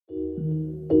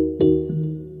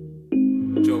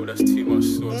That's too much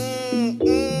sauce.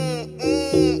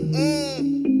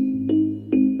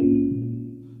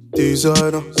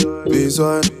 Designer,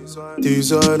 design,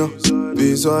 designer,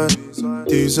 design,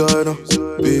 designer,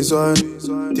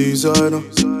 design, designer.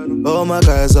 All my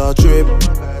guys are drip.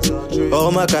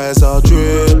 All my guys are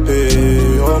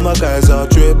dripping. All my guys are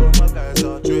drip.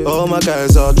 All my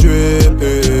guys are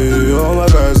dripping. All my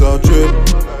guys are drip.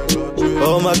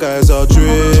 All my guys are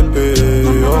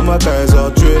dripping. All my guys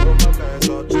are drip.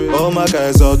 All my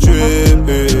guys are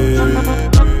dripping.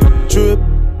 Drip,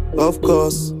 of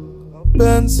course.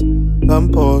 Benz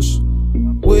and Porsche,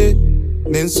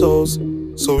 winning souls,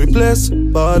 so we blessed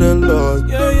by the Lord.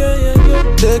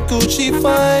 The Gucci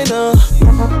finer,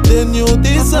 the new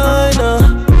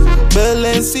designer,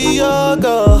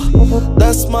 Balenciaga,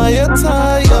 that's my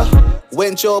attire.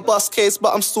 Went your bus case,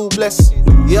 but I'm still blessed.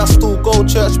 Yeah, I still go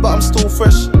church, but I'm still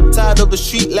fresh. Tired of the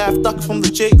street life, duck from the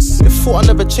jakes. If thought I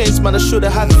never changed, man, I should've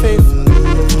had faith.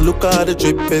 Look how the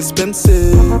drip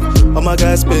expensive. All my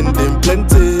guys spending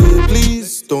plenty.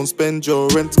 Please don't spend your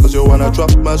rent, cause you wanna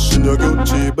drop mash in your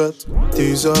Gucci bet.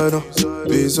 Designer,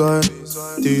 design,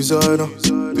 designer,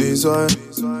 design,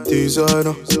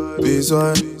 designer,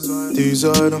 design,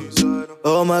 designer.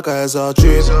 All my guys are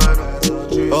drip.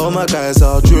 All my guys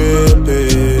are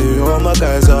dripping. All my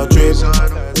guys are drip.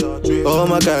 All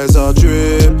my guys are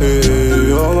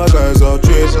dripping. All my guys are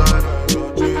drip.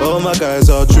 All my guys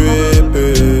are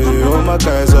dripping. All my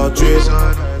guys are drip.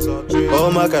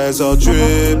 All my guys are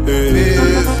dripping.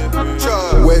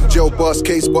 Wet gel bus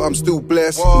case, but I'm still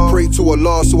blessed. Pray to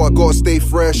Allah, so I gotta stay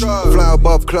fresh. Fly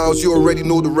above clouds, you already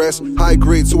know the rest. High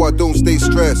grade, so I don't stay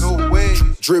stressed.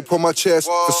 Drip on my chest,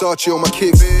 Versace on my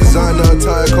kicks. Designer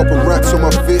attire, couple racks on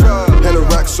my fit. Hella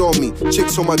racks on me,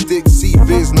 chicks on my dick. C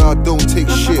Biz, nah, I don't take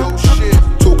shit.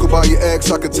 Talk about your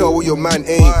ex, I can tell what your man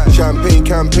ain't. Champagne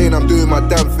campaign, I'm doing my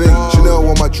damn thing. Chanel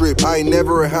on my drip, I ain't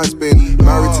never a has-been.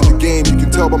 Married to the game, you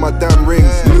can tell by my damn rings.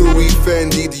 Louis,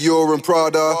 Fendi, Dior and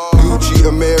Prada, Gucci,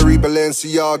 Amiri,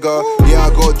 Balenciaga. Yeah, I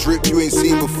got drip you ain't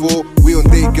seen before. We on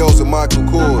date girls and Michael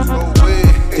Kors.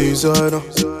 Designer,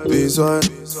 design,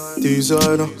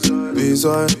 designer,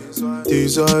 design,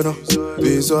 designer,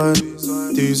 design,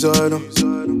 designer.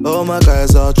 All my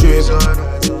guys are drip.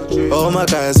 All my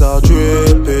guys are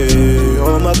dripping.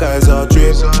 All my guys are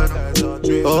drip.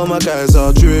 All my guys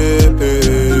are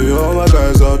dripping. All my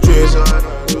guys are drip.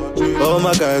 All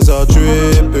my guys are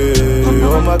dripping.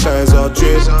 All my guys are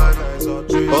drip.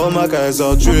 All my guys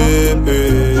are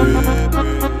dripping.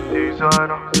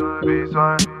 Designer,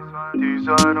 design,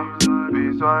 designer,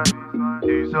 design,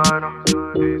 designer,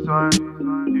 design,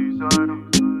 designer.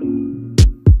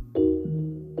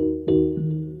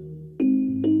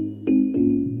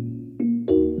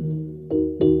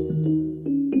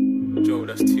 Joe,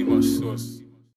 that's too much sauce.